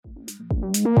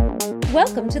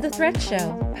Welcome to The Threat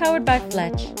Show, powered by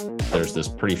Fletch. There's this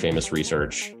pretty famous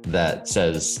research that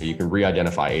says you can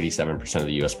re-identify 87% of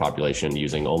the US population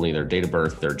using only their date of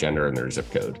birth, their gender, and their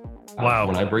zip code. Wow.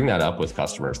 When I bring that up with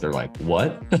customers, they're like,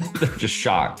 what? They're just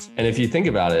shocked. And if you think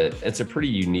about it, it's a pretty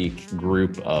unique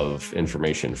group of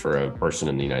information for a person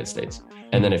in the United States.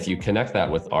 And then if you connect that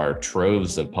with our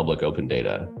troves of public open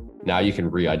data, now you can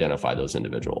re-identify those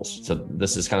individuals. So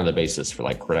this is kind of the basis for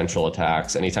like credential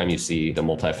attacks. Anytime you see the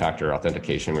multi-factor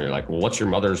authentication where you're like, well, what's your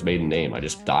mother's maiden name? I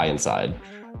just die inside.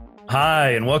 Hi,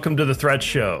 and welcome to The Threat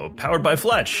Show, powered by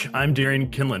Fletch. I'm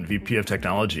Darian Kinlan, VP of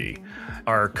Technology.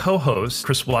 Our co-host,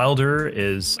 Chris Wilder,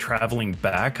 is traveling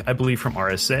back, I believe, from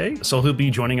RSA, so he'll be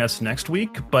joining us next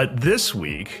week. But this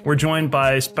week, we're joined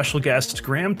by special guest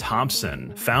Graham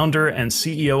Thompson, founder and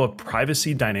CEO of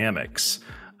Privacy Dynamics,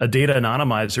 a data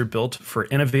anonymizer built for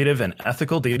innovative and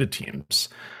ethical data teams.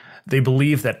 They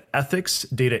believe that ethics,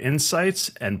 data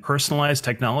insights, and personalized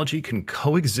technology can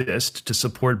coexist to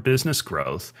support business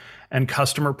growth and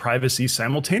customer privacy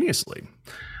simultaneously.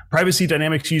 Privacy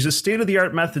Dynamics uses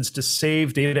state-of-the-art methods to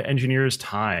save data engineers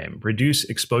time, reduce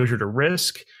exposure to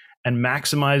risk, and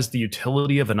maximize the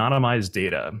utility of anonymized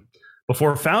data.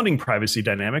 Before founding Privacy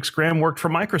Dynamics, Graham worked for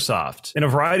Microsoft in a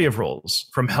variety of roles,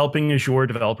 from helping Azure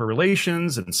developer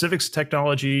relations and civics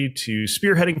technology to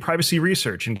spearheading privacy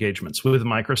research engagements with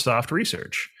Microsoft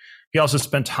Research. He also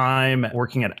spent time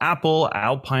working at Apple,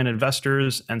 Alpine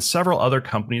Investors, and several other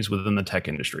companies within the tech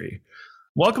industry.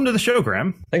 Welcome to the show,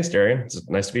 Graham. Thanks, Darian. It's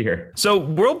nice to be here. So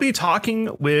we'll be talking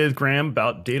with Graham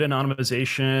about data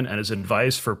anonymization and his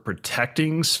advice for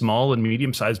protecting small and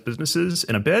medium-sized businesses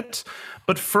in a bit.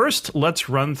 But first, let's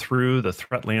run through the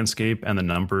threat landscape and the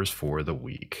numbers for the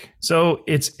week. So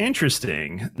it's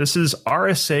interesting. This is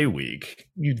RSA week.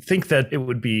 You'd think that it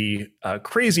would be a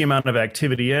crazy amount of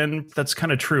activity, and that's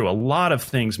kind of true. A lot of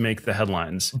things make the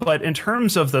headlines. But in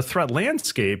terms of the threat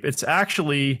landscape, it's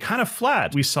actually kind of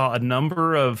flat. We saw a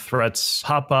number of threats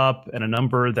pop up and a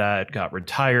number that got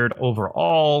retired.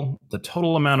 Overall, the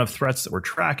total amount of threats that we're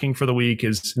tracking for the week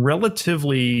is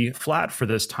relatively flat for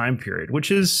this time period,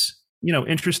 which is,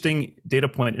 interesting data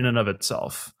point in and of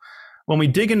itself. When we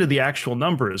dig into the actual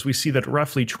numbers, we see that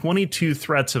roughly 22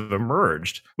 threats have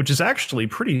emerged, which is actually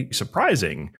pretty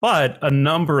surprising, but a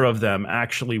number of them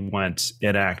actually went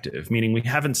inactive, meaning we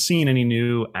haven't seen any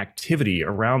new activity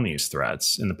around these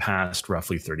threats in the past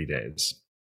roughly 30 days.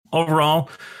 Overall,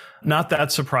 not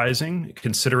that surprising,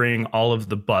 considering all of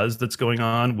the buzz that's going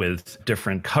on with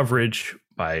different coverage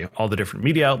by all the different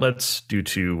media outlets due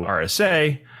to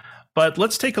RSA. But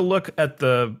let's take a look at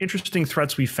the interesting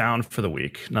threats we found for the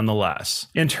week, nonetheless.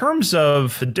 In terms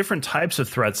of the different types of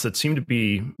threats that seem to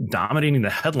be dominating the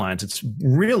headlines, it's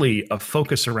really a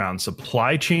focus around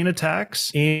supply chain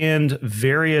attacks and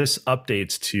various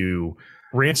updates to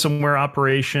ransomware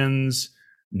operations,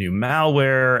 new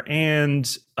malware,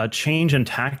 and a change in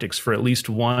tactics for at least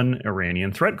one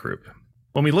Iranian threat group.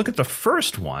 When we look at the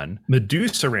first one,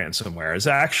 Medusa ransomware is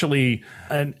actually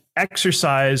an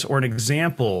exercise or an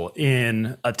example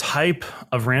in a type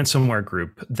of ransomware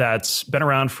group that's been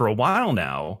around for a while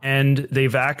now, and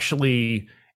they've actually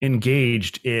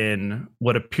engaged in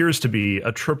what appears to be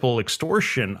a triple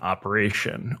extortion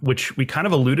operation, which we kind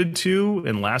of alluded to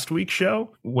in last week's show.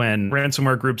 When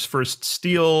ransomware groups first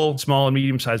steal small and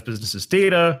medium-sized businesses'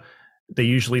 data, they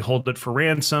usually hold it for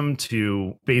ransom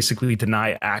to basically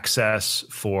deny access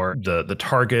for the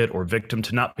target or victim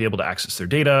to not be able to access their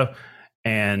data.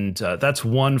 And that's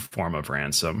one form of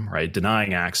ransom, right?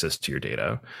 Denying access to your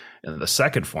data. And the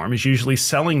second form is usually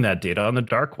selling that data on the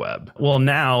dark web. Well,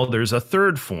 now there's a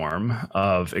third form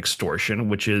of extortion,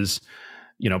 which is,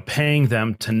 paying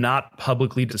them to not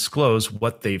publicly disclose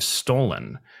what they've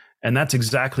stolen. And that's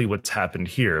exactly what's happened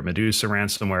here. Medusa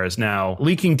ransomware is now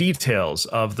leaking details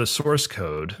of the source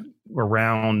code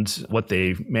around what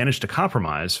they managed to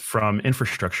compromise from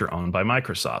infrastructure owned by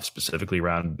Microsoft, specifically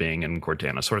around Bing and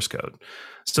Cortana source code.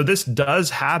 So this does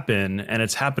happen, and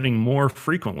it's happening more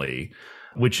frequently,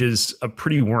 which is a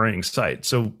pretty worrying sight.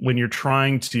 So when you're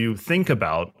trying to think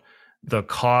about the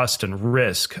cost and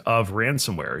risk of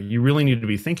ransomware, you really need to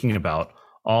be thinking about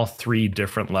all three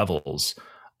different levels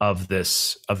of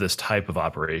this type of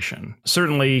operation.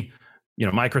 Certainly,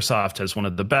 Microsoft has one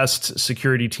of the best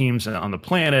security teams on the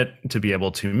planet to be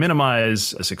able to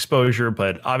minimize this exposure,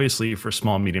 but obviously for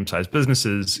small, medium-sized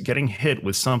businesses, getting hit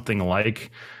with something like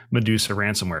Medusa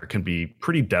ransomware can be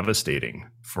pretty devastating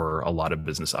for a lot of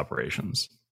business operations.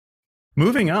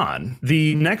 Moving on,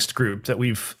 the next group that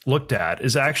we've looked at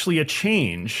is actually a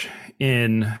change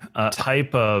in a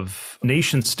type of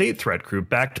nation-state threat group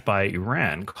backed by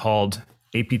Iran called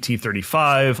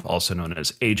APT35, also known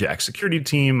as Ajax Security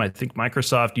Team. I think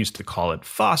Microsoft used to call it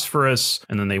Phosphorus,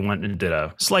 and then they went and did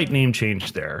a slight name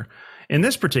change there. In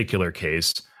this particular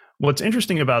case, what's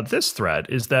interesting about this threat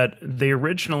is that they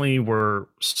originally were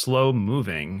slow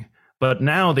moving, but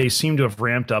now they seem to have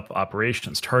ramped up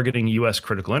operations, targeting US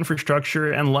critical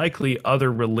infrastructure and likely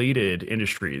other related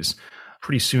industries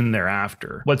pretty soon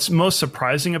thereafter. What's most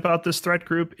surprising about this threat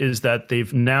group is that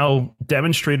they've now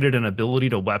demonstrated an ability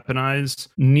to weaponize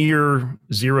near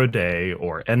zero-day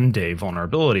or end-day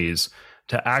vulnerabilities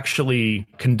to actually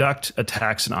conduct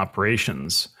attacks and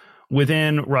operations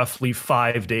within roughly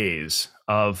 5 days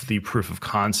of the proof of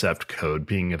concept code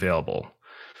being available.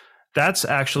 That's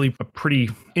actually a pretty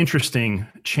interesting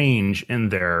change in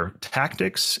their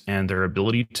tactics and their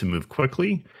ability to move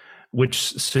quickly,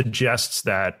 which suggests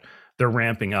that they're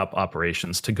ramping up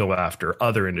operations to go after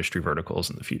other industry verticals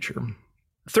in the future.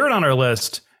 Third on our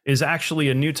list is actually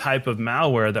a new type of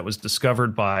malware that was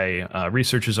discovered by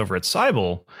researchers over at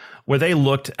Cybele, where they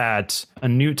looked at a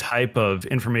new type of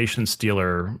information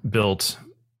stealer built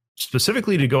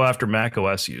specifically to go after Mac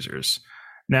OS users.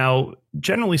 Now,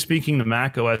 generally speaking, the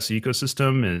Mac OS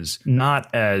ecosystem is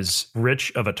not as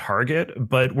rich of a target,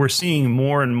 but we're seeing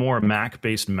more and more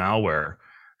Mac-based malware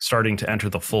starting to enter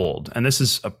the fold. And this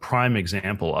is a prime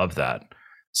example of that.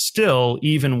 Still,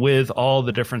 even with all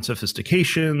the different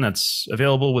sophistication that's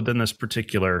available within this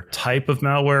particular type of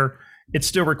malware, it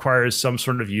still requires some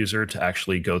sort of user to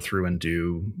actually go through and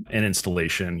do an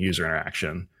installation, user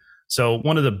interaction. So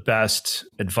one of the best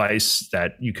advice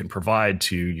that you can provide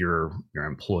to your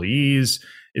employees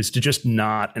is to just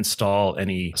not install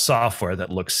any software that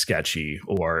looks sketchy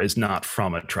or is not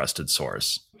from a trusted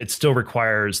source. It still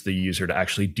requires the user to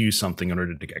actually do something in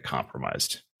order to get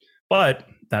compromised. But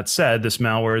that said, this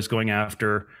malware is going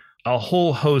after a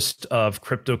whole host of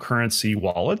cryptocurrency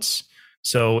wallets.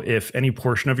 So if any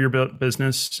portion of your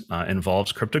business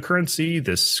involves cryptocurrency,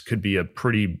 this could be a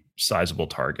pretty sizable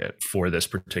target for this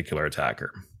particular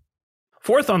attacker.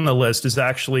 Fourth on the list is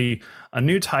actually a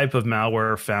new type of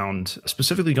malware found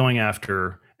specifically going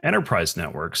after enterprise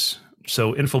networks.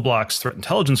 So Infoblox's threat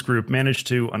intelligence group managed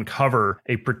to uncover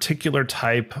a particular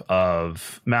type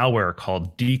of malware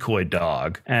called Decoy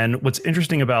Dog. And what's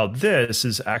interesting about this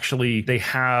is actually they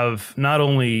have not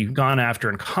only gone after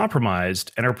and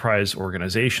compromised enterprise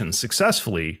organizations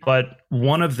successfully, but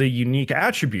one of the unique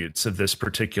attributes of this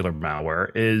particular malware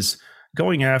is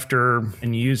going after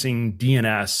and using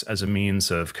DNS as a means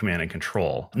of command and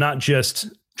control. Not just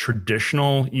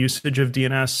traditional usage of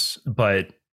DNS,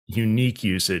 but unique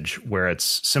usage where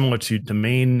it's similar to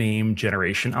domain name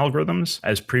generation algorithms,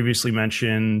 as previously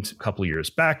mentioned a couple of years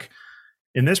back.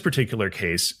 In this particular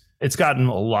case, it's gotten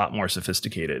a lot more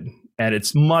sophisticated, and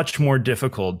it's much more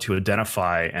difficult to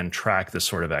identify and track this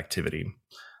sort of activity.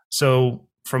 So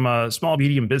from a small,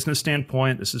 medium business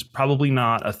standpoint, this is probably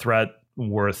not a threat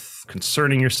worth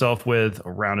concerning yourself with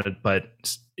around it.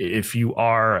 But if you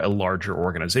are a larger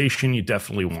organization, you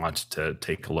definitely want to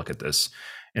take a look at this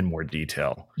in more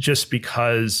detail, just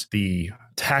because the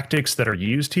tactics that are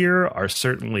used here are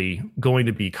certainly going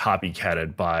to be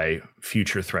copycatted by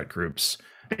future threat groups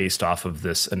based off of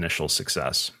this initial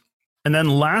success. And then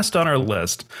last on our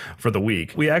list for the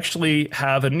week, we actually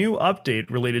have a new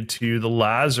update related to the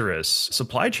Lazarus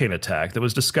supply chain attack that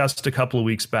was discussed a couple of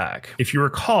weeks back. If you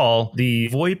recall, the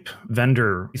VoIP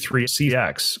vendor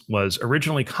 3CX was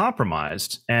originally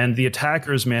compromised, and the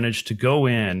attackers managed to go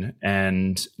in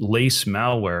and lace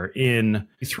malware in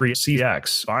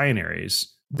 3CX binaries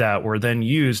that were then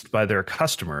used by their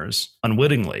customers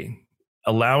unwittingly,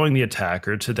 allowing the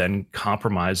attacker to then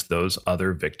compromise those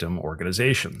other victim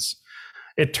organizations.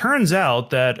 It turns out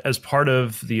that as part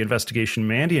of the investigation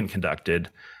Mandiant conducted,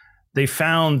 they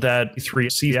found that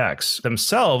 3CX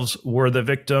themselves were the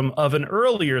victim of an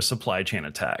earlier supply chain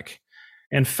attack.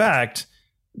 In fact,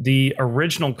 the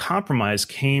original compromise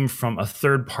came from a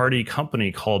third-party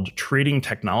company called Trading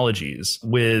Technologies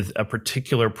with a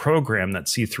particular program that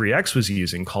C3X was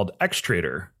using called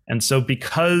Xtrader. And so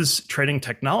because Trading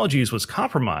Technologies was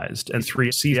compromised and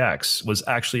 3CX was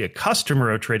actually a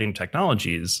customer of Trading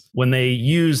Technologies, when they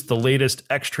used the latest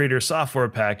Xtrader software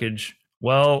package,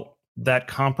 well, that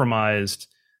compromised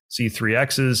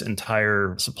C3X's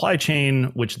entire supply chain,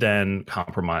 which then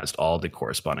compromised all the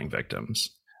corresponding victims.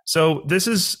 So this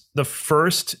is the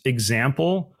first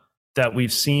example that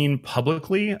we've seen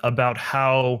publicly about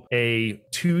how a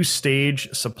two-stage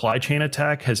supply chain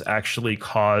attack has actually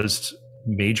caused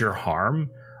major harm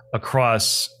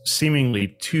across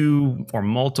seemingly two or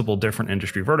multiple different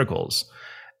industry verticals.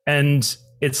 And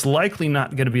it's likely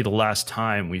not going to be the last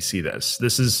time we see this.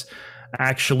 This is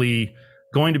actually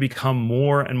going to become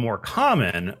more and more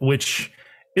common, which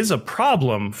is a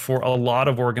problem for a lot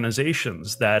of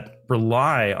organizations that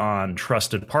rely on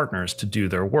trusted partners to do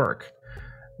their work.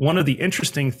 One of the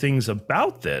interesting things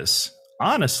about this,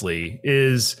 honestly,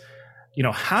 is,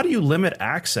 how do you limit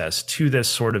access to this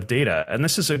sort of data? And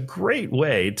this is a great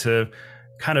way to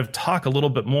kind of talk a little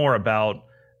bit more about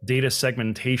data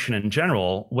segmentation in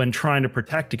general when trying to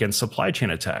protect against supply chain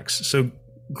attacks. So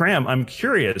Graham, I'm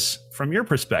curious, from your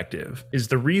perspective, is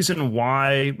the reason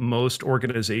why most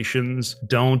organizations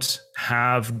don't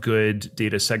have good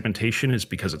data segmentation is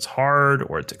because it's hard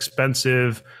or it's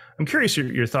expensive? I'm curious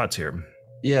your thoughts here.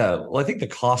 Yeah, well, I think the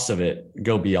costs of it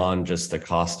go beyond just the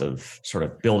cost of sort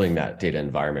of building that data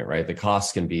environment, right? The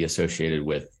costs can be associated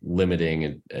with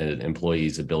limiting an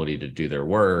employee's ability to do their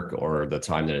work or the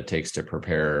time that it takes to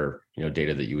prepare,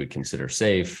 data that you would consider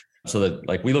safe. So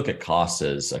that we look at costs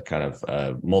as a kind of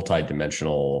a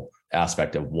multi-dimensional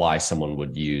aspect of why someone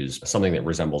would use something that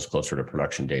resembles closer to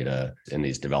production data in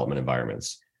these development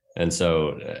environments. And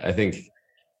so I think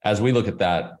as we look at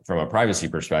that from a privacy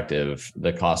perspective,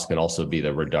 the cost can also be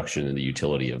the reduction in the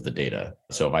utility of the data.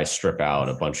 So if I strip out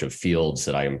a bunch of fields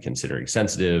that I am considering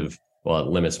sensitive, well, it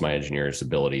limits my engineers'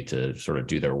 ability to sort of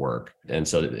do their work. And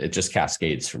so it just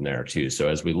cascades from there too. So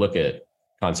as we look at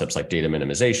concepts like data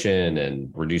minimization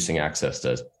and reducing access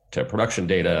to production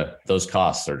data, those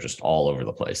costs are just all over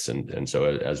the place. And so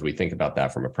as we think about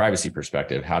that from a privacy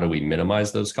perspective, how do we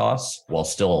minimize those costs while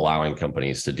still allowing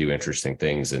companies to do interesting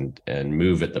things and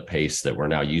move at the pace that we're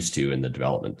now used to in the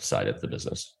development side of the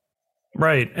business?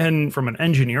 Right. And from an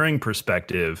engineering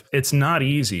perspective, it's not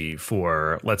easy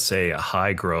for, let's say, a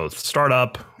high growth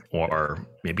startup or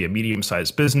maybe a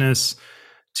medium-sized business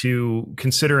to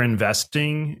consider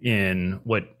investing in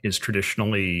what is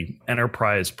traditionally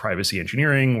enterprise privacy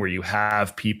engineering, where you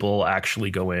have people actually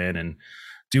go in and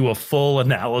do a full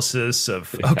analysis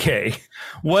of, okay,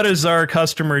 what is our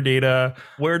customer data?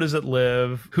 Where does it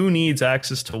live? Who needs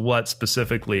access to what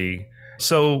specifically?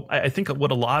 So I think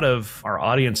what a lot of our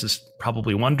audience is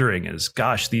probably wondering is,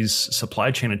 gosh, these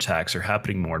supply chain attacks are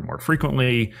happening more and more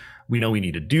frequently. We know we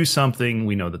need to do something.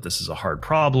 We know that this is a hard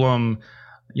problem.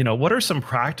 What are some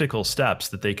practical steps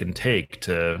that they can take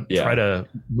to try to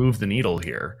move the needle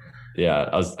here? Yeah,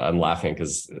 I'm laughing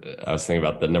because I was thinking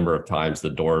about the number of times the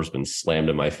door's been slammed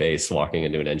in my face walking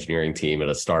into an engineering team at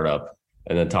a startup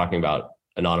and then talking about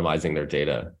anonymizing their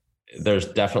data. There's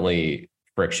definitely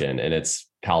friction, and it's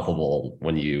palpable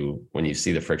when you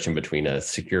see the friction between a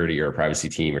security or a privacy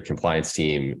team or compliance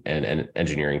team and an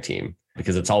engineering team,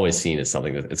 because it's always seen as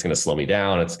something that it's going to slow me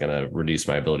down. It's going to reduce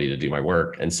my ability to do my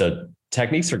work. And so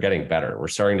techniques are getting better. We're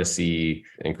starting to see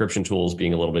encryption tools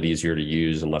being a little bit easier to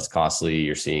use and less costly.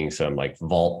 You're seeing some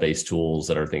vault-based tools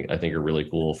that I think are really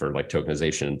cool for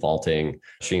tokenization and vaulting.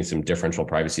 Seeing some differential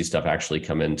privacy stuff actually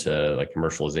come into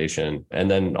commercialization. And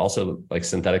then also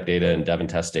synthetic data and dev and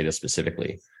test data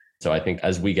specifically. So I think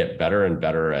as we get better and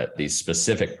better at these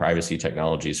specific privacy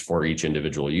technologies for each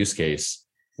individual use case,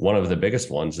 one of the biggest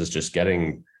ones is just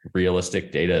getting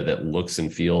realistic data that looks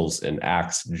and feels and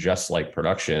acts just like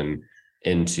production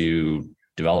into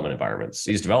development environments.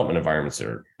 These development environments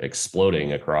are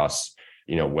exploding across,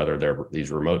 whether they're these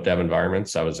remote dev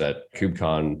environments. I was at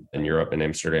KubeCon in Europe in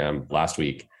Amsterdam last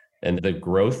week, and the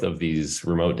growth of these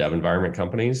remote dev environment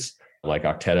companies like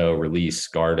Octeto, Release,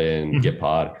 Garden,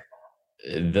 Gitpod,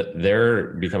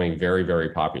 they're becoming very, very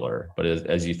popular. But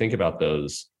as you think about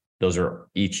those are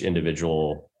each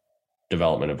individual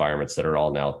development environments that are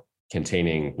all now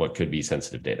containing what could be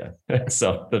sensitive data.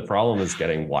 So the problem is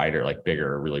getting wider,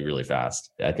 bigger, really, really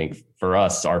fast. I think for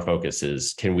us, our focus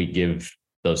is, can we give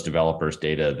those developers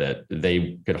data that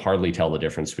they could hardly tell the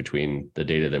difference between the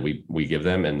data that we give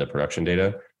them and the production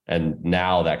data? And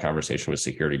now that conversation with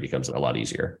security becomes a lot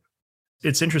easier.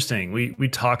 It's interesting. We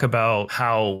talk about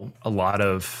how a lot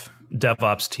of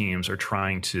DevOps teams are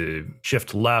trying to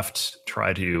shift left,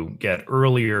 try to get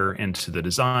earlier into the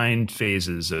design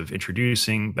phases of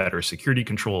introducing better security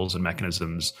controls and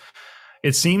mechanisms.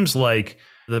 It seems like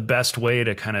the best way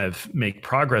to kind of make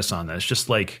progress on this, just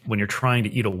like when you're trying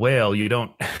to eat a whale, you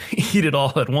don't eat it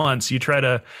all at once. You try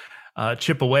to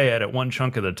chip away at it one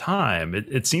chunk at a time.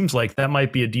 It seems like that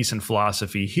might be a decent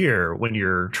philosophy here when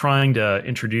you're trying to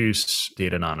introduce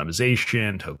data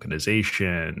anonymization,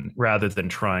 tokenization, rather than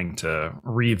trying to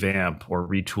revamp or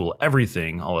retool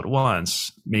everything all at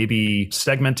once. Maybe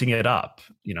segmenting it up,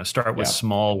 start with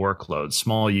small workloads,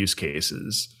 small use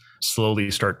cases,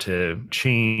 slowly start to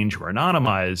change or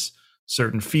anonymize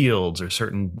certain fields or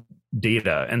certain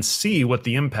data and see what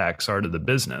the impacts are to the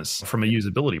business from a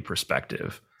usability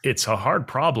perspective. It's a hard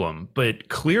problem, but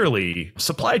clearly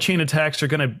supply chain attacks are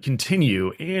going to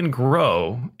continue and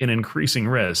grow in increasing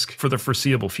risk for the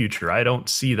foreseeable future. I don't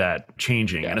see that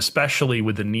changing. And especially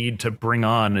with the need to bring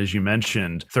on, as you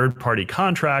mentioned, third-party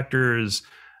contractors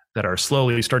that are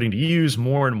slowly starting to use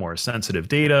more and more sensitive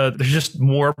data. There's just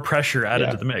more pressure added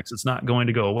to the mix. It's not going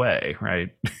to go away, right?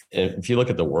 If you look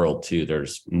at the world too,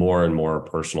 there's more and more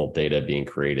personal data being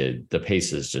created. The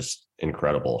pace is just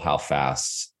incredible how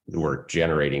fast we're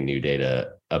generating new data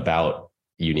about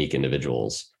unique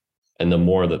individuals. And the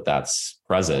more that that's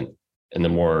present and the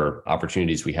more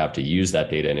opportunities we have to use that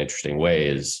data in interesting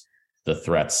ways, the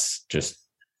threats just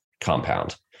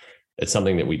compound. It's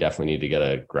something that we definitely need to get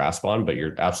a grasp on, but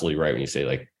you're absolutely right when you say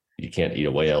like, you can't eat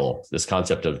a whale. This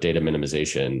concept of data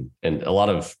minimization and a lot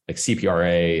of like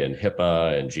CPRA and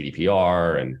HIPAA and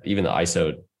GDPR and even the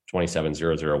ISO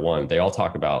 27001, they all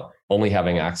talk about only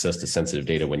having access to sensitive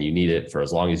data when you need it for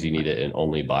as long as you need it and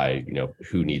only by,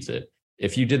 who needs it.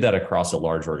 If you did that across a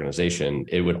large organization,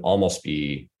 it would almost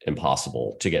be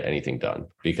impossible to get anything done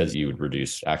because you would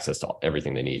reduce access to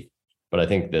everything they need. But I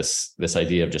think this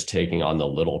idea of just taking on the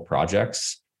little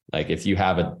projects, like if you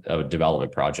have a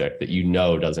development project that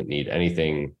doesn't need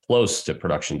anything close to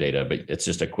production data, but it's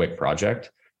just a quick project,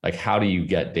 like how do you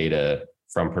get data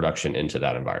from production into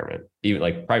that environment? Even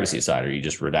like privacy aside, are you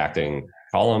just redacting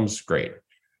columns? Great.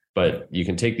 But you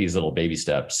can take these little baby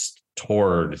steps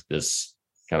toward this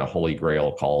kind of holy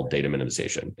grail called data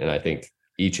minimization. And I think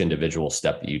each individual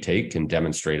step that you take can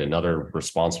demonstrate another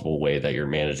responsible way that you're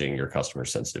managing your customer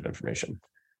sensitive information.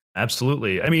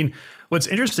 Absolutely. I mean, what's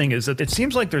interesting is that it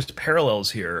seems like there's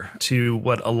parallels here to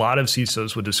what a lot of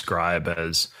CISOs would describe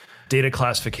as data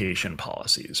classification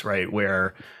policies, right?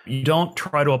 Where you don't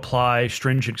try to apply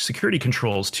stringent security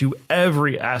controls to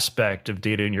every aspect of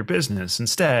data in your business.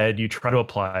 Instead, you try to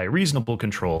apply reasonable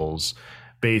controls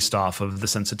based off of the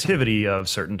sensitivity of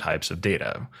certain types of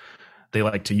data. They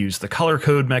like to use the color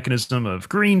code mechanism of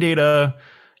green data,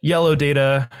 yellow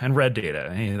data, and red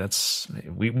data. Hey,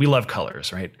 we love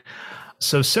colors, right?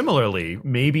 So similarly,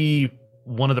 maybe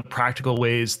one of the practical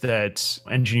ways that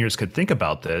engineers could think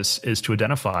about this is to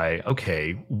identify,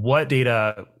 okay, what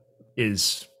data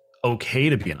is okay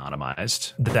to be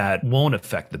anonymized that won't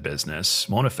affect the business,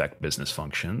 won't affect business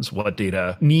functions, what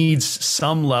data needs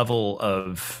some level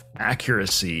of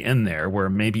accuracy in there where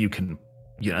maybe you can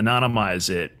anonymize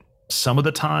it some of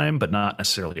the time, but not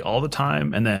necessarily all the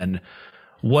time. And then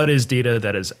what is data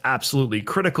that is absolutely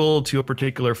critical to a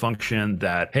particular function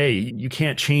that, hey, you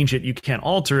can't change it, you can't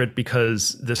alter it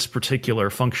because this particular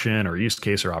function or use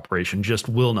case or operation just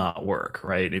will not work,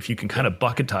 right? If you can kind of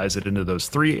bucketize it into those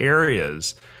three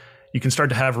areas, you can start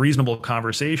to have reasonable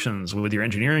conversations with your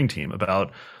engineering team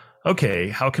about, okay,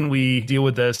 how can we deal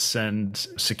with this and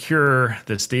secure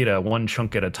this data one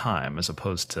chunk at a time as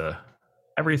opposed to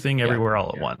everything everywhere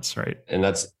all at once, right? And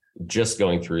that's just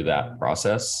going through that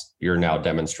process. You're now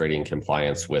demonstrating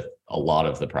compliance with a lot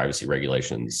of the privacy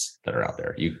regulations that are out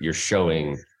there. You're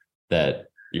showing that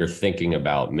you're thinking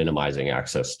about minimizing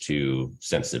access to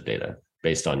sensitive data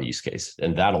based on use case.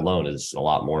 And that alone is a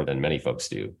lot more than many folks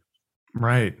do.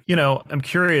 Right. I'm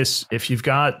curious if you've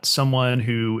got someone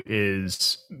who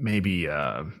is maybe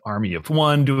army of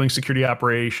one doing security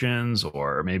operations,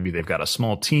 or maybe they've got a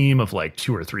small team of like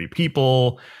 2 or 3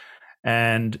 people,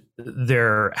 and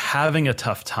they're having a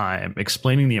tough time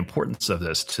explaining the importance of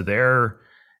this to their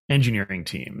engineering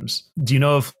teams. Do you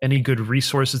know of any good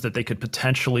resources that they could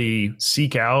potentially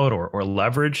seek out or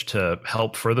leverage to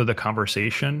help further the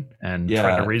conversation and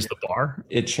try to raise the bar?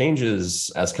 It changes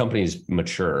as companies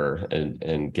mature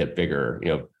and get bigger.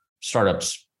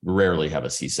 Startups rarely have a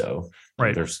CISO.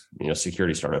 Right. There's,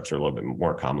 security startups are a little bit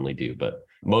more commonly do, but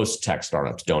most tech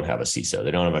startups don't have a CISO.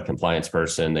 They don't have a compliance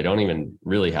person. They don't even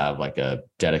really have like a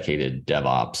dedicated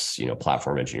DevOps,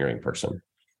 platform engineering person.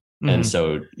 And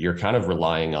so you're kind of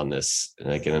relying on this,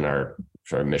 like in our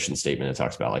sort of mission statement, it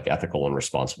talks about like ethical and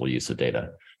responsible use of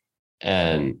data.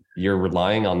 And you're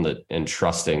relying on and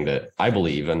trusting that I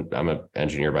believe, and I'm an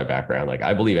engineer by background, like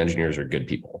I believe engineers are good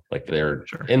people. Like they're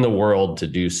in the world to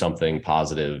do something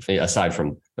positive, aside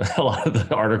from a lot of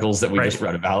the articles that we just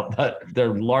read about, but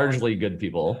they're largely good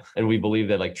people. And we believe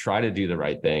that like try to do the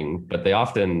right thing, but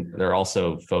they're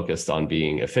also focused on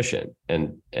being efficient,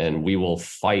 and we will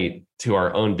fight to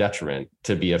our own detriment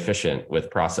to be efficient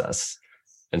with process.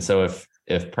 And so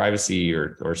if privacy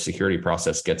or security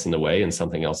process gets in the way and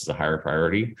something else is a higher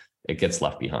priority, it gets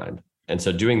left behind. And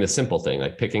so doing the simple thing,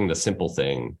 like picking the simple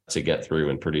thing to get through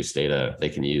and produce data they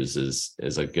can use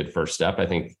is a good first step. I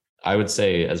think I would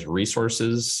say as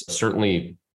resources,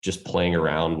 certainly just playing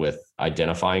around with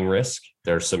identifying risk.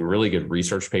 There's some really good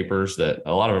research papers that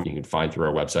a lot of them you can find through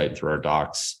our website and through our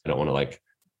docs. I don't want to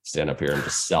stand up here and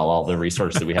just sell all the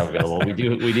resource that we have available. We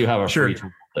do have a free tool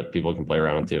that people can play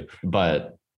around with too.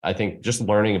 But I think just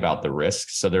learning about the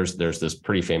risks. So there's this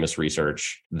pretty famous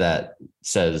research that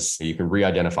says you can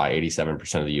re-identify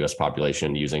 87% of the US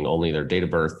population using only their date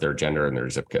of birth, their gender, and their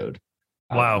zip code.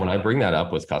 Wow. When I bring that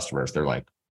up with customers, they're like,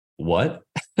 what?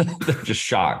 They're just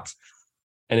shocked.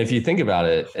 And if you think about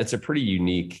it, it's a pretty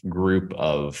unique group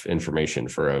of information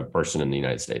for a person in the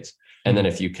United States. And then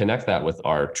if you connect that with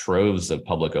our troves of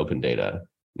public open data,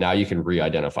 now you can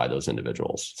re-identify those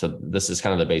individuals. So this is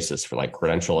kind of the basis for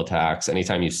credential attacks.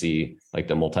 Anytime you see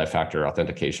the multi-factor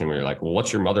authentication where you're like, well,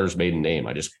 what's your mother's maiden name?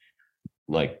 I just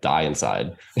die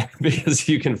inside because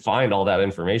you can find all that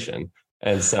information.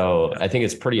 And so I think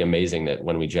it's pretty amazing that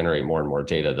when we generate more and more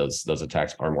data, those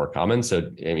attacks are more common.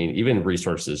 So, I mean, even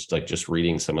resources like just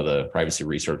reading some of the privacy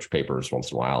research papers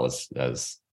once in a while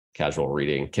as casual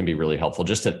reading can be really helpful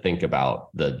just to think about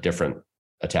the different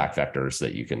attack vectors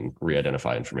that you can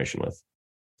re-identify information with.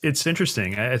 It's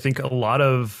interesting. I think a lot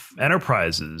of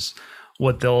enterprises,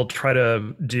 what they'll try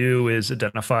to do is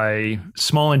identify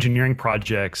small engineering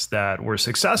projects that were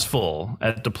successful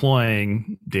at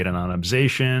deploying data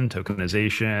anonymization,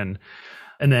 tokenization,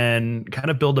 and then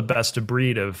kind of build a best of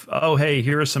breed of, oh, hey,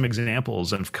 here are some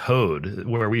examples of code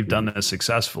where we've done this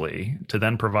successfully, to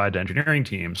then provide to engineering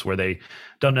teams where they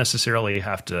don't necessarily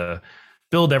have to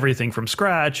build everything from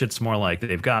scratch. It's more like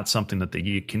they've got something that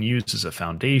they can use as a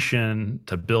foundation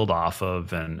to build off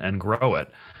of and grow it.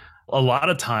 A lot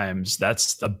of times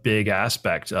that's a big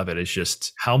aspect of it, is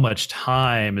just how much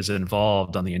time is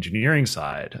involved on the engineering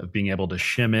side of being able to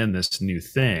shim in this new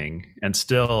thing and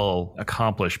still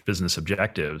accomplish business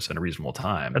objectives in a reasonable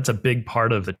time. That's a big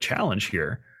part of the challenge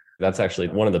here. That's actually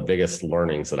one of the biggest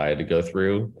learnings that I had to go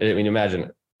through. I mean,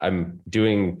 imagine I'm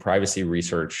doing privacy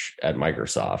research at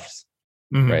Microsoft,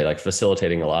 right?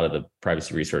 Facilitating a lot of the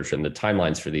privacy research, and the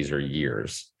timelines for these are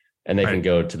years. And they can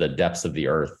go to the depths of the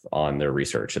earth on their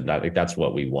research. And I think that's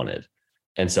what we wanted.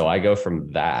 And so I go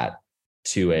from that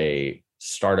to a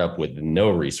startup with no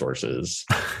resources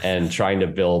and trying to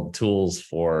build tools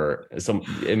for some.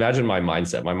 Imagine my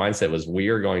mindset. My mindset was, we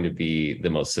are going to be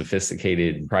the most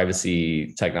sophisticated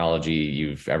privacy technology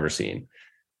you've ever seen.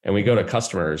 And we go to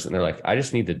customers and they're like, I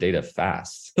just need the data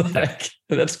fast.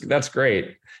 That's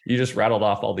great. You just rattled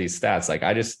off all these stats.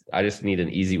 I just need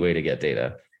an easy way to get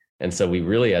data. And so we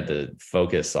really had to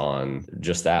focus on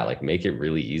just that, make it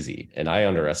really easy. And I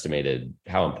underestimated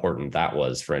how important that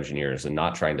was for engineers, and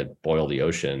not trying to boil the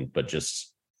ocean, but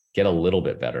just get a little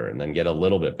bit better and then get a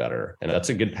little bit better. And that's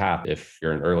a good path. If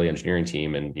you're an early engineering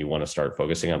team and you want to start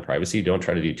focusing on privacy, don't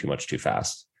try to do too much too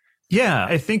fast. Yeah,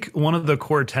 I think one of the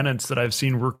core tenets that I've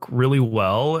seen work really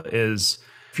well is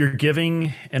if you're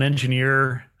giving an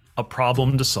engineer a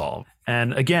problem to solve,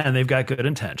 and again, they've got good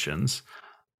intentions,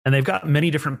 and they've got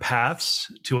many different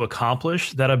paths to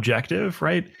accomplish that objective,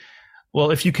 right?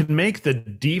 Well, if you can make the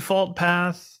default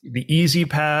path, the easy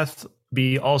path,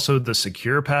 be also the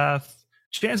secure path,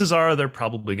 chances are they're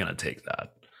probably going to take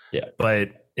that. Yeah.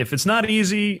 But if it's not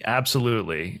easy,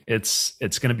 absolutely, it's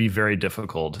going to be very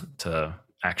difficult to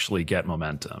actually get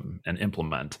momentum and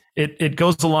implement. It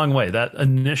goes a long way. That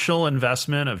initial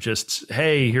investment of just,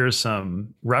 hey, here's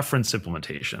some reference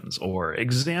implementations or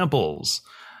examples,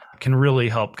 can really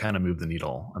help kind of move the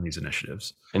needle on these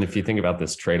initiatives. And if you think about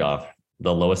this trade-off,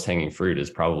 the lowest hanging fruit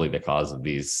is probably the cause of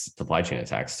these supply chain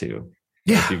attacks too.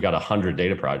 Yeah. If you've got 100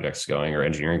 data projects going or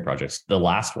engineering projects, the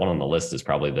last one on the list is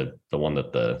probably the one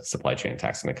that the supply chain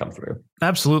attack's going to come through.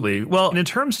 Absolutely. Well, in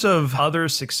terms of other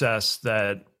success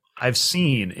that I've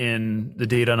seen in the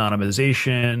data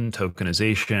anonymization,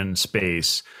 tokenization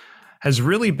space, has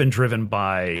really been driven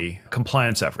by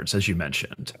compliance efforts, as you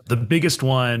mentioned. The biggest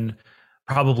one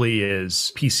probably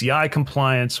is PCI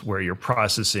compliance, where you're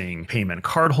processing payment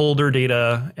cardholder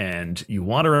data and you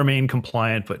want to remain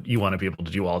compliant, but you want to be able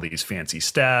to do all these fancy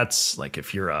stats. Like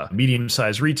if you're a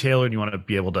medium-sized retailer and you want to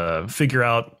be able to figure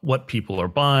out what people are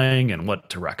buying and what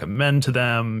to recommend to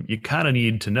them, you kind of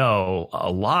need to know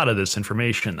a lot of this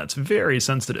information that's very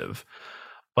sensitive.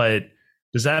 But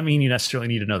does that mean you necessarily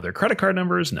need to know their credit card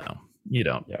numbers? No, you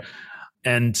don't. Yeah.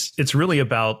 And it's really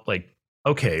about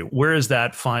okay, where is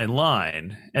that fine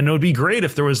line? And it would be great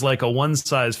if there was a one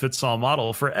size fits all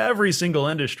model for every single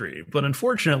industry. But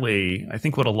unfortunately, I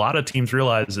think what a lot of teams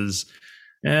realize is,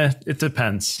 it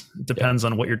depends. It depends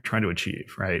on what you're trying to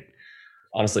achieve, right?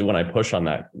 Honestly, when I push on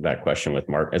that question with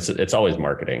it's always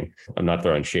marketing. I'm not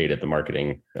throwing shade at the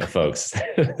marketing folks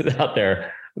out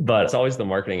there, but it's always the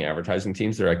marketing advertising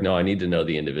teams. They're like, no, I need to know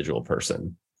the individual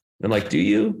person. I'm like, do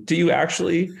you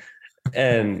actually?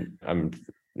 And I'm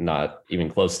not even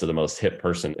close to the most hip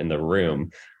person in the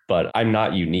room, but I'm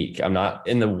not unique. I'm not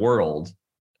in the world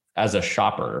as a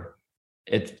shopper.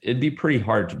 It'd be pretty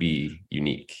hard to be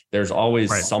unique. There's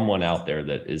always someone out there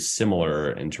that is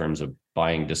similar in terms of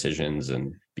buying decisions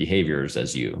and behaviors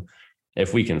as you.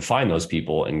 If we can find those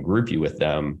people and group you with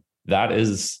them, that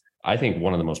is, I think,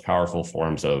 one of the most powerful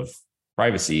forms of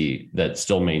privacy that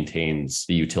still maintains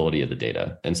the utility of the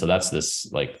data. And so that's this,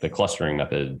 like, the clustering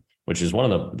method, which is one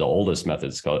of the oldest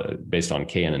methods based on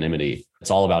k-anonymity.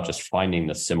 It's all about just finding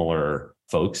the similar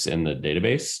folks in the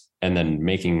database and then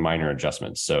making minor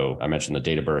adjustments. So I mentioned the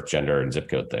date of birth, gender, and zip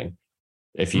code thing.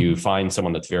 If you find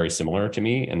someone that's very similar to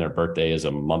me and their birthday is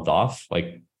a month off,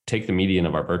 like, take the median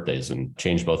of our birthdays and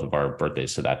change both of our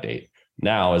birthdays to that date.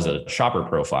 Now, as a shopper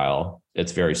profile,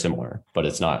 it's very similar, but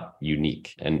it's not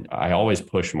unique. And I always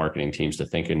push marketing teams to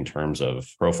think in terms of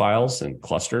profiles and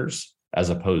clusters as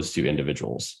opposed to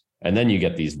individuals. And then you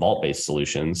get these vault-based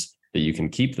solutions that you can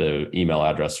keep the email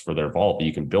address for their vault, but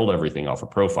you can build everything off a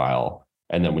profile.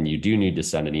 And then when you do need to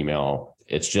send an email,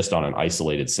 it's just on an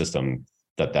isolated system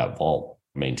that vault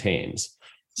maintains.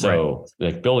 So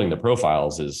like building the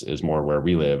profiles is more where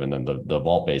we live. And then the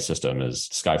vault-based system is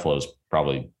Skyflow's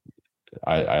probably,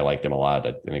 I like them a lot.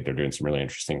 I think they're doing some really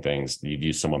interesting things. You'd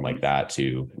use someone like that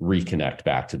to reconnect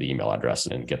back to the email address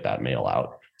and get that mail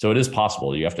out. So it is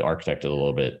possible. You have to architect it a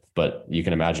little bit, but you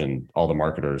can imagine all the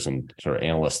marketers and sort of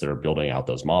analysts that are building out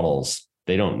those models,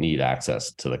 they don't need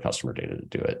access to the customer data to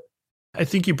do it. I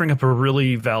think you bring up a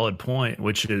really valid point,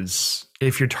 which is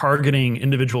if you're targeting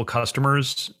individual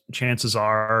customers, chances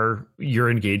are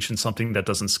you're engaged in something that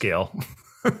doesn't scale.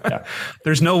 Yeah.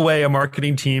 There's no way a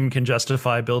marketing team can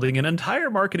justify building an entire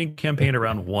marketing campaign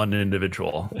around one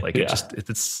individual. Like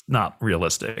it's not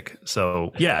realistic.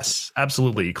 So yes,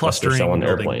 absolutely. Clustering, selling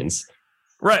airplanes.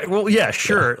 Right. Well, yeah,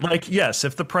 sure. Yeah. Like, yes,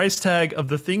 if the price tag of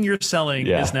the thing you're selling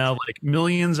is now like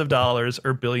millions of dollars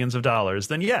or billions of dollars,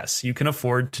 then yes, you can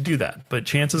afford to do that. But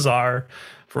chances are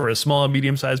for a small and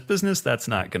medium-sized business, that's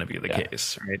not going to be the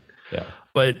case, right? Yeah.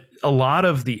 But a lot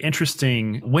of the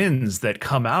interesting wins that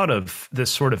come out of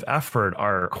this sort of effort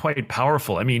are quite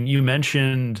powerful. I mean, you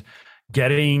mentioned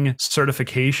getting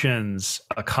certifications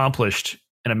accomplished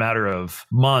in a matter of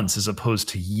months as opposed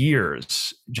to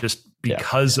years, just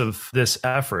because of this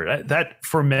effort. That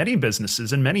for many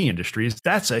businesses in many industries,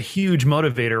 that's a huge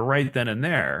motivator right then and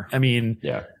there. I mean,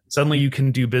 suddenly you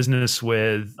can do business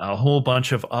with a whole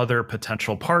bunch of other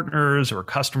potential partners or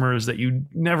customers that you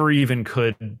never even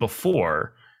could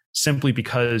before, simply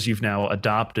because you've now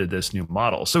adopted this new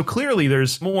model. So clearly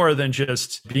there's more than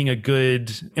just being a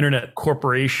good internet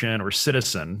corporation or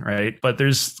citizen, right? But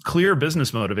there's clear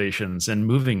business motivations in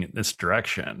moving in this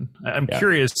direction. I'm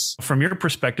curious, from your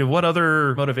perspective, what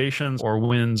other motivations or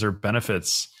wins or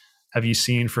benefits have you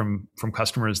seen from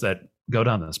customers that go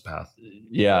down this path?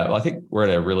 Yeah, well, I think we're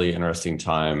at a really interesting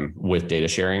time with data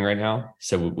sharing right now.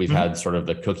 So we've had sort of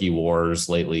the cookie wars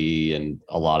lately and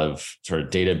a lot of sort of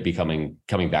data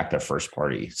coming back to first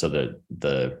party. So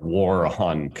the war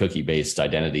on cookie-based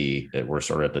identity that we're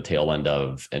sort of at the tail end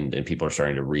of, and people are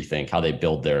starting to rethink how they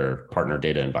build their partner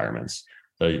data environments.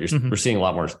 So we're seeing a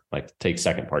lot more like take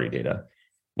second party data.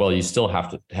 Well, you still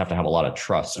have to have a lot of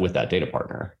trust with that data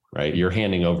partner, right? You're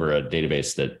handing over a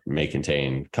database that may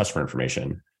contain customer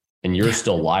information, and you're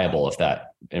still liable if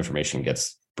that information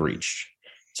gets breached.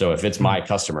 So if it's my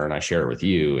customer and I share it with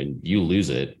you and you lose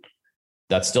it,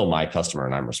 that's still my customer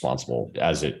and I'm responsible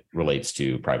as it relates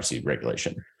to privacy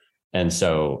regulation. And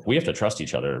so we have to trust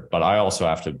each other, but I also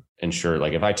have to ensure,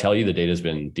 like, if I tell you the data has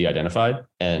been de-identified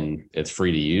and it's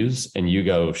free to use and you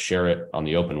go share it on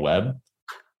the open web,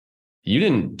 you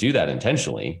didn't do that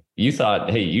intentionally. You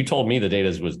thought, hey, you told me the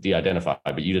data was de-identified,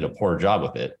 but you did a poor job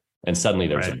with it. And suddenly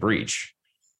there's a breach.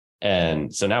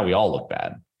 And so now we all look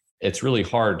bad. It's really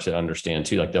hard to understand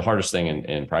too. Like the hardest thing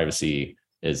in privacy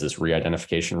is this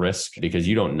re-identification risk, because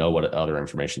you don't know what other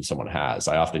information someone has.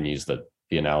 I often use the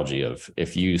analogy of,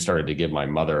 if you started to give my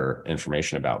mother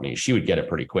information about me, she would get it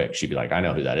pretty quick. She'd be like, I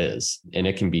know who that is. And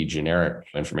it can be generic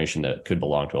information that could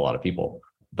belong to a lot of people,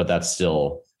 but that's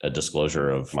still a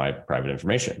disclosure of my private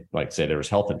information. Like, say there was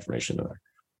health information in there.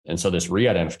 And so this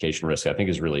re-identification risk, I think,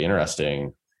 is really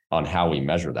interesting on how we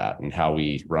measure that and how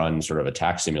we run sort of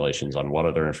attack simulations on what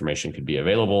other information could be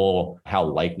available, how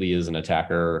likely is an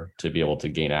attacker to be able to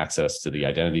gain access to the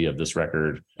identity of this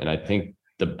record. And I think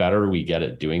the better we get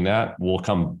at doing that, we'll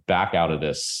come back out of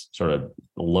this sort of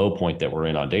low point that we're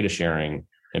in on data sharing,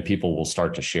 and people will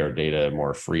start to share data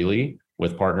more freely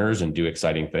with partners and do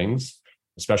exciting things.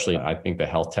 Especially, I think the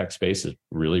health tech space is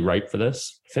really ripe for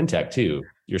this. Fintech too.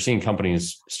 you're seeing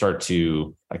companies start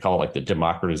to, I call it like the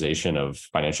democratization of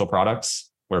financial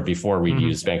products, where before we'd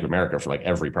use Bank of America for like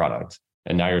every product.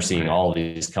 And now you're seeing all of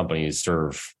these companies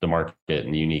serve the market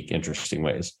in unique, interesting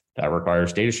ways. That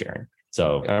requires data sharing.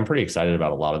 So I'm pretty excited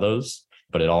about a lot of those,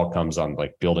 but it all comes on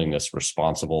like building this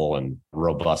responsible and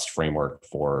robust framework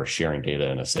for sharing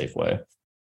data in a safe way.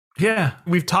 Yeah,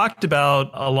 we've talked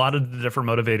about a lot of the different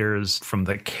motivators from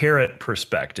the carrot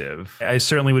perspective. I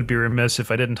certainly would be remiss if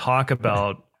I didn't talk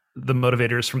about the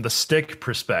motivators from the stick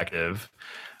perspective,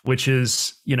 which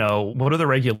is, what are the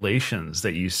regulations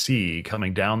that you see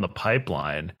coming down the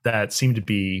pipeline that seem to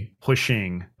be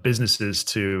pushing businesses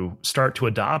to start to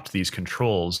adopt these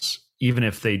controls, even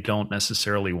if they don't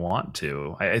necessarily want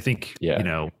to? I think,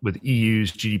 with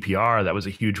EU's GDPR, that was a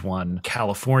huge one.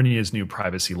 California's new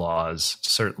privacy laws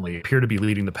certainly appear to be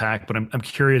leading the pack. But I'm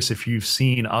curious if you've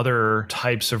seen other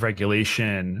types of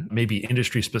regulation, maybe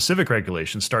industry-specific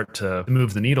regulation, start to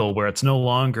move the needle where it's no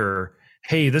longer,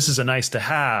 hey, this is a nice to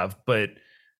have, but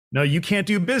no, you can't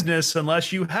do business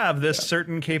unless you have this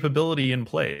certain capability in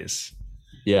place.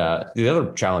 Yeah. The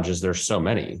other challenge is there's so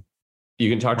many. You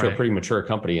can talk to a pretty mature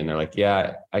company and they're like,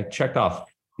 yeah, I checked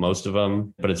off most of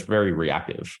them, but it's very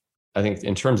reactive. I think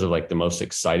in terms of like the most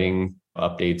exciting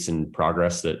updates and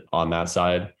progress that on that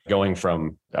side, going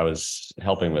from, I was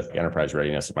helping with enterprise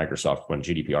readiness at Microsoft when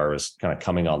GDPR was kind of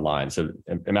coming online. So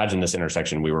imagine this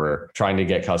intersection. We were trying to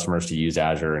get customers to use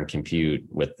Azure and compute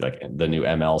with like the new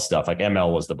ML stuff. Like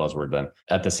ML was the buzzword then.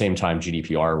 At the same time,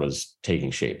 GDPR was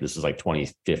taking shape. This was like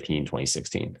 2015,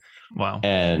 2016. Wow.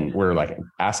 And we're like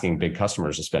asking big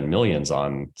customers to spend millions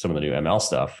on some of the new ML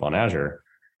stuff on Azure.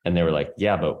 And they were like,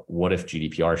 yeah, but what if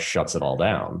GDPR shuts it all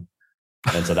down?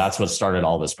 And so that's what started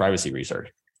all this privacy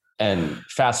research. And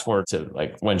fast forward to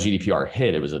like when GDPR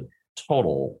hit, it was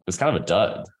kind of a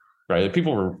dud, right? Like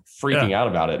people were freaking out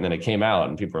about it. And then it came out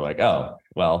and people were like, oh,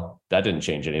 well, that didn't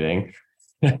change anything.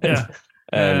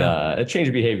 It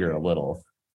changed behavior a little.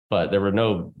 But there were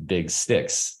no big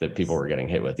sticks that people were getting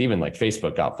hit with. Even like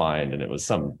Facebook got fined, and it was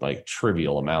some like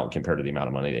trivial amount compared to the amount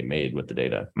of money they made with the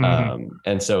data.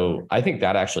 And so I think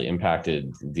that actually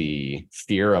impacted the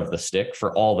fear of the stick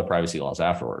for all the privacy laws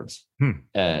afterwards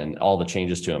and all the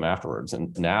changes to them afterwards.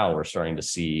 And now we're starting to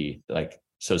see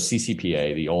so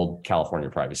CCPA, the old California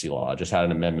privacy law, just had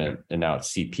an amendment, and now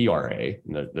it's CPRA.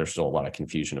 And there's still a lot of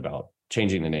confusion about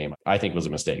changing the name. I think was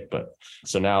a mistake. But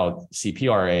so now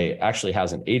CPRA actually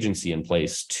has an agency in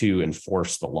place to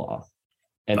enforce the law.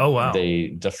 And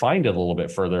they defined it a little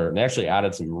bit further, and they actually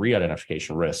added some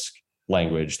re-identification risk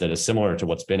language that is similar to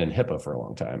what's been in HIPAA for a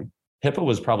long time. HIPAA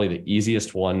was probably the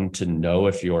easiest one to know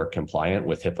if you're compliant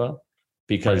with HIPAA,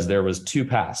 because there was two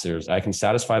paths. I can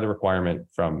satisfy the requirement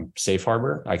from Safe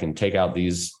Harbor. I can take out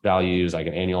these values. I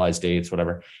can annualize dates,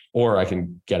 whatever, or I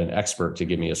can get an expert to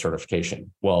give me a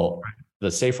certification. Well,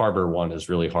 the Safe Harbor one is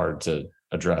really hard to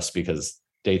address because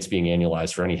dates being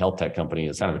annualized for any health tech company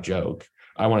is kind of a joke.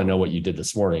 I want to know what you did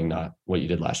this morning, not what you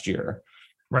did last year.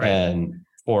 Right. And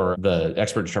for the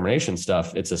expert determination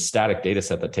stuff, it's a static data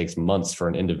set that takes months for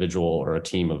an individual or a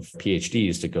team of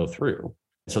PhDs to go through.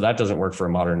 So that doesn't work for a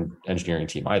modern engineering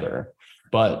team either.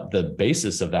 But the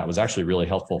basis of that was actually really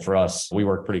helpful for us. We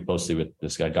worked pretty closely with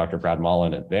this guy, Dr. Brad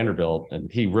Mullen at Vanderbilt,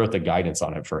 and he wrote the guidance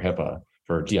on it for HIPAA,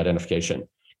 for de-identification.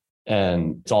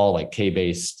 And it's all like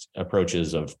K-based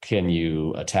approaches of, can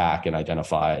you attack and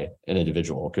identify an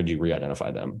individual? Could you re-identify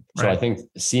them? Right. So I think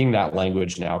seeing that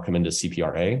language now come into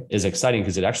CPRA is exciting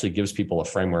because it actually gives people a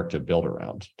framework to build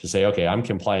around, to say, okay, I'm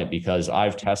compliant because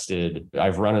I've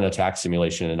run an attack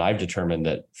simulation and I've determined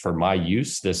that for my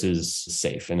use, this is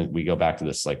safe. And we go back to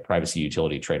this like privacy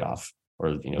utility trade-off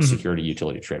or, security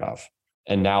utility trade-off.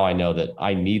 And now I know that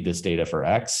I need this data for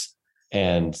X,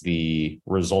 and the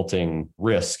resulting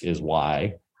risk is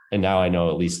Y. And now I know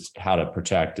at least how to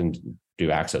protect and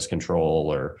do access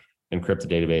control or encrypt the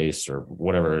database or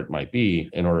whatever it might be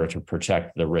in order to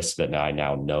protect the risk that I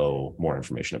now know more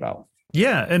information about.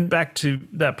 Yeah. And back to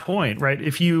that point, right?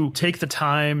 If you take the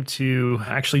time to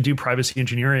actually do privacy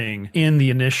engineering in the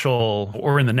initial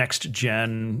or in the next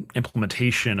gen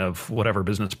implementation of whatever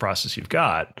business process you've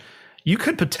got, you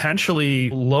could potentially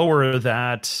lower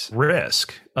that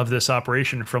risk of this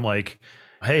operation from like,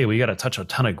 hey, we got to touch a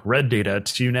ton of red data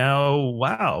to now,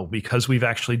 wow, because we've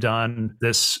actually done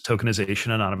this tokenization,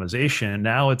 anonymization,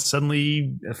 now it's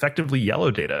suddenly effectively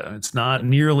yellow data. It's not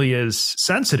nearly as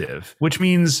sensitive, which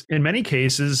means in many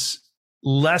cases,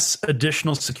 less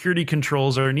additional security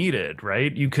controls are needed,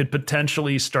 right? You could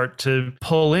potentially start to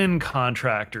pull in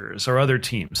contractors or other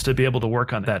teams to be able to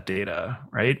work on that data,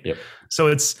 right? Yep. So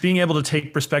it's being able to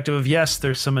take perspective of, yes,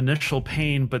 there's some initial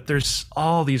pain, but there's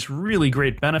all these really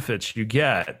great benefits you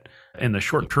get in the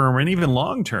short term and even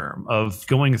long term of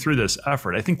going through this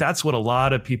effort. I think that's what a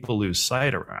lot of people lose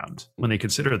sight around when they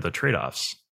consider the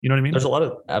trade-offs. You know what I mean? There's a lot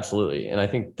of, absolutely. And I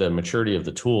think the maturity of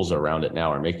the tools around it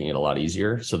now are making it a lot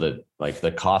easier so that like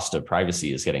the cost of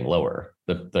privacy is getting lower.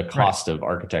 The cost of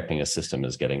architecting a system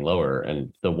is getting lower.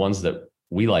 And the ones that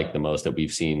we like the most that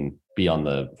we've seen be on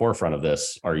the forefront of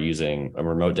this are using a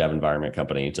remote dev environment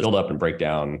company to build up and break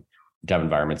down dev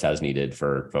environments as needed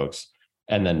for folks,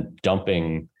 and then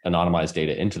dumping anonymized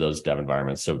data into those dev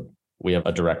environments. So we have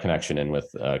a direct connection in with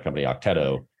a company,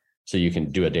 Octeto, so you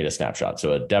can do a data snapshot.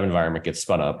 So a dev environment gets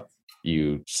spun up,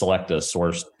 you select a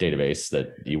source database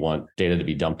that you want data to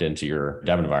be dumped into your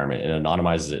dev environment, and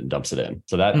anonymizes it and dumps it in.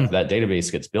 So that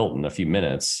database gets built in a few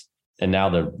minutes. And now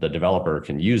the developer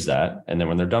can use that. And then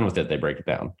when they're done with it, they break it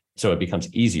down. So it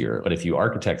becomes easier. But if you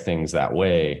architect things that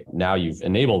way, now you've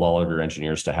enabled all of your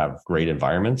engineers to have great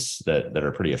environments that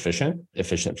are pretty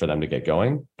efficient for them to get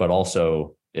going. But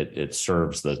also it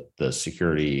serves the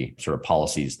security sort of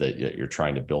policies that you're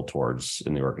trying to build towards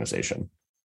in the organization.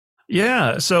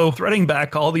 Yeah. So threading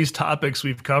back all these topics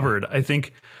we've covered, I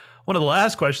think one of the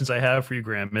last questions I have for you,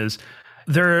 Graham, is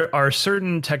there are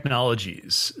certain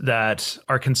technologies that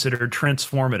are considered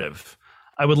transformative.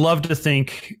 I would love to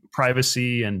think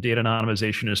privacy and data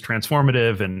anonymization is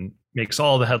transformative and makes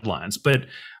all the headlines. But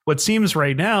what seems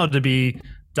right now to be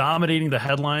dominating the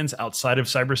headlines outside of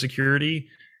cybersecurity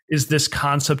is this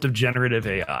concept of generative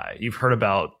AI. You've heard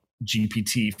about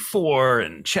GPT-4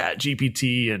 and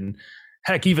ChatGPT and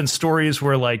heck, even stories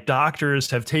where like doctors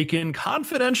have taken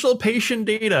confidential patient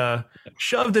data,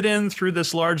 shoved it in through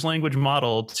this large language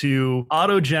model to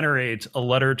auto-generate a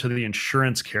letter to the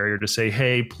insurance carrier to say,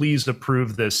 hey, please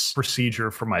approve this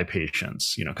procedure for my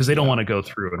patients, because they don't want to go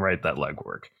through and write that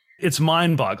legwork. It's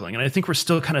mind-boggling. And I think we're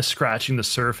still kind of scratching the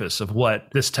surface of what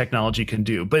this technology can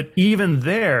do. But even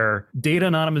there, data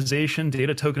anonymization,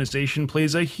 data tokenization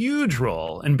plays a huge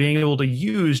role in being able to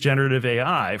use generative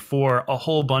AI for a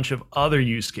whole bunch of other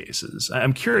use cases.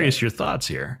 I'm curious your thoughts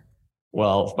here.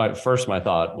 Well, my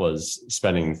thought was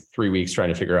spending 3 weeks trying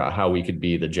to figure out how we could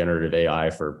be the generative AI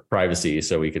for privacy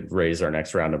so we could raise our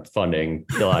next round of funding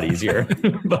a lot easier.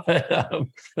 But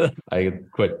I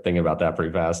quit thinking about that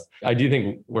pretty fast. I do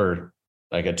think we're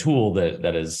like a tool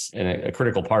that is a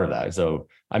critical part of that. So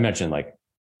I mentioned like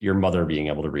your mother being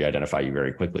able to re-identify you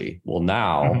very quickly. Well,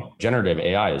 now generative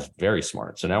AI is very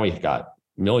smart. So now we've got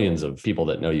millions of people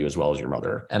that know you as well as your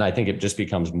mother. And I think it just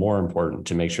becomes more important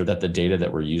to make sure that the data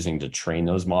that we're using to train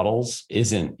those models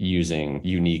isn't using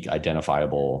unique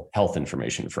identifiable health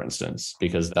information, for instance,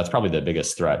 because that's probably the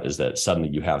biggest threat, is that suddenly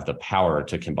you have the power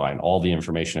to combine all the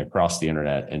information across the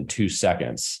internet in 2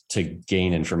 seconds to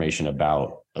gain information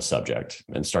about a subject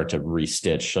and start to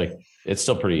restitch. Like, it's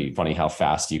still pretty funny how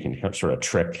fast you can sort of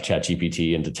trick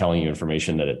ChatGPT into telling you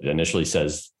information that it initially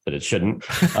says that it shouldn't.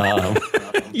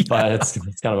 But it's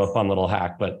kind of a fun little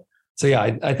hack. But so,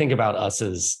 yeah, I think about us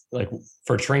as like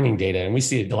for training data, and we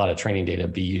see a lot of training data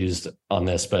be used on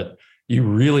this, but you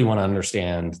really want to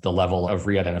understand the level of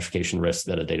re-identification risk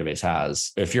that a database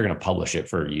has if you're going to publish it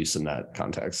for use in that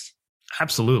context.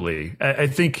 Absolutely. I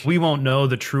think we won't know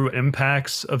the true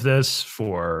impacts of this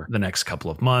for the next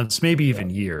couple of months, maybe even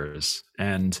years.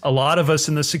 And a lot of us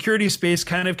in the security space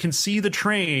kind of can see the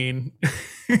train,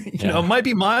 it might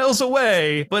be miles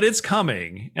away, but it's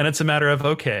coming. And it's a matter of,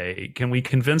 okay, can we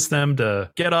convince them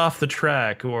to get off the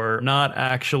track or not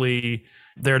actually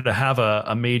there to have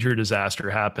a major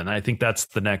disaster happen? I think that's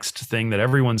the next thing that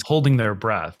everyone's holding their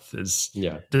breath is,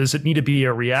 does it need to be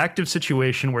a reactive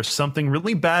situation where something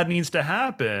really bad needs to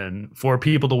happen for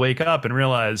people to wake up and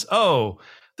realize, oh,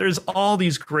 there's all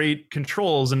these great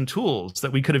controls and tools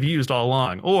that we could have used all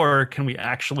along? Or can we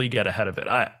actually get ahead of it?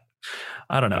 I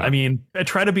don't know. I mean, I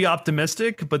try to be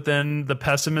optimistic, but then the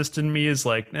pessimist in me is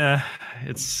like,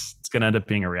 it's going to end up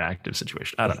being a reactive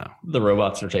situation. I don't know. The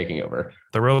robots are taking over.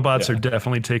 The robots are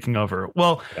definitely taking over.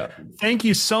 Well, thank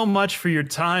you so much for your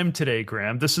time today,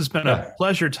 Graham. This has been a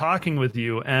pleasure talking with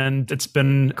you. And it's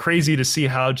been crazy to see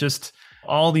how just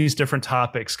all these different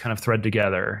topics kind of thread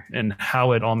together and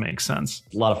how it all makes sense.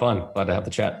 A lot of fun. Glad to have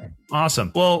the chat.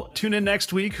 Awesome. Well, tune in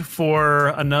next week for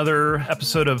another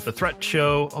episode of The Threat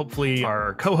Show. Hopefully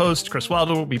our co-host, Chris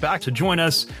Wilder, will be back to join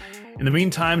us. In the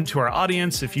meantime, to our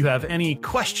audience, if you have any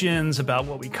questions about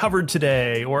what we covered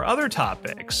today or other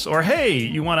topics, or hey,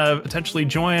 you want to potentially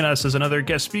join us as another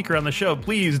guest speaker on the show,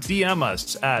 please DM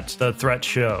us at The Threat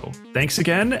Show. Thanks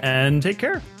again and take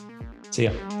care. See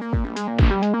ya.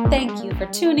 Thank you for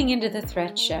tuning into The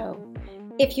Threat Show.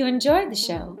 If you enjoyed the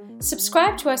show,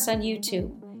 subscribe to us on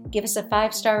YouTube, give us a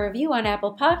 5-star review on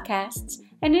Apple Podcasts,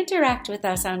 and interact with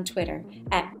us on Twitter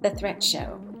at The Threat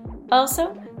Show.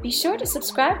 Also, Be sure to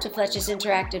subscribe to Fletcher's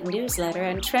interactive newsletter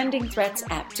and Trending Threats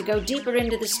app to go deeper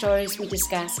into the stories we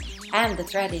discuss and the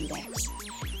threat index.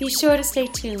 Be sure to stay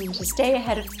tuned to stay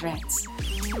ahead of threats.